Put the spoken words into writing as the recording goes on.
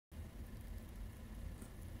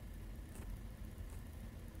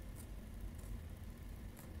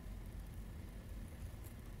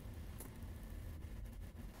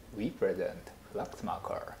we present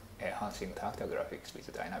FluxMarker, enhancing tactile graphics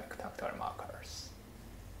with dynamic tactile markers.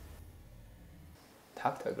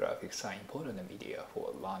 Tactile graphics are important media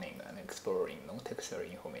for learning and exploring non-textual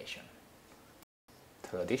information.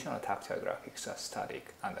 Traditional tactile graphics are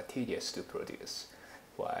static and tedious to produce,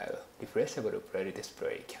 while refreshable plate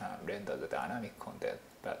display can render the dynamic content,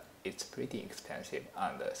 but it's pretty expensive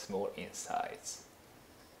and small in size.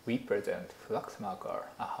 We present FluxMarker,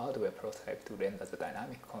 a hardware prototype to render the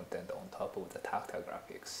dynamic content on top of the tactile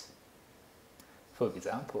graphics. For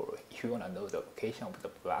example, if you want to know the location of the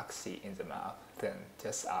Black Sea in the map, then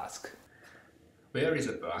just ask, "Where is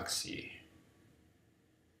the Black Sea?"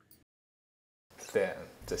 Then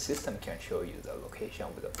the system can show you the location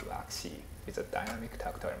of the Black Sea with a dynamic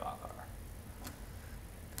tactile marker.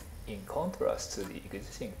 In contrast to the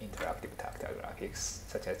existing interactive tactile graphics,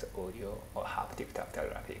 such as audio or haptic-tactile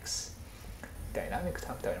graphics, dynamic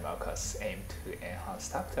tactile markers aim to enhance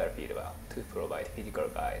tactile feedback to provide physical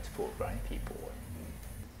guides for blind people.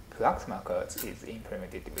 FluxMarker is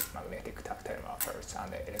implemented with magnetic tactile markers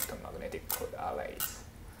and electromagnetic coil arrays.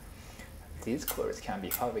 These coils can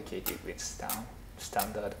be fabricated with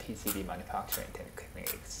standard PCB manufacturing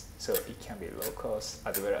techniques, so it can be low cost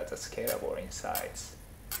as well as scalable in size.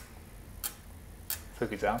 For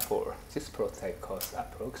example, this prototype costs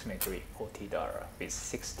approximately $40 with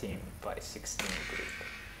 16 by 16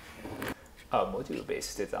 grid. Our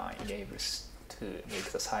module-based design enables to make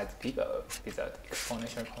the size bigger without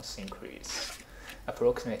exponential cost increase,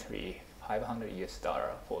 approximately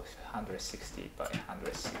 $500 for 160 by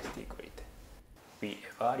 160 grid. We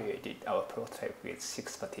evaluated our prototype with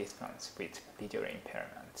 6 participants with visual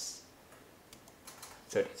impairments.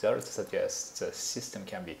 The results suggest the system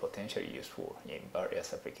can be potentially useful in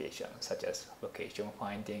various applications such as location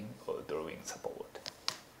finding or drawing support.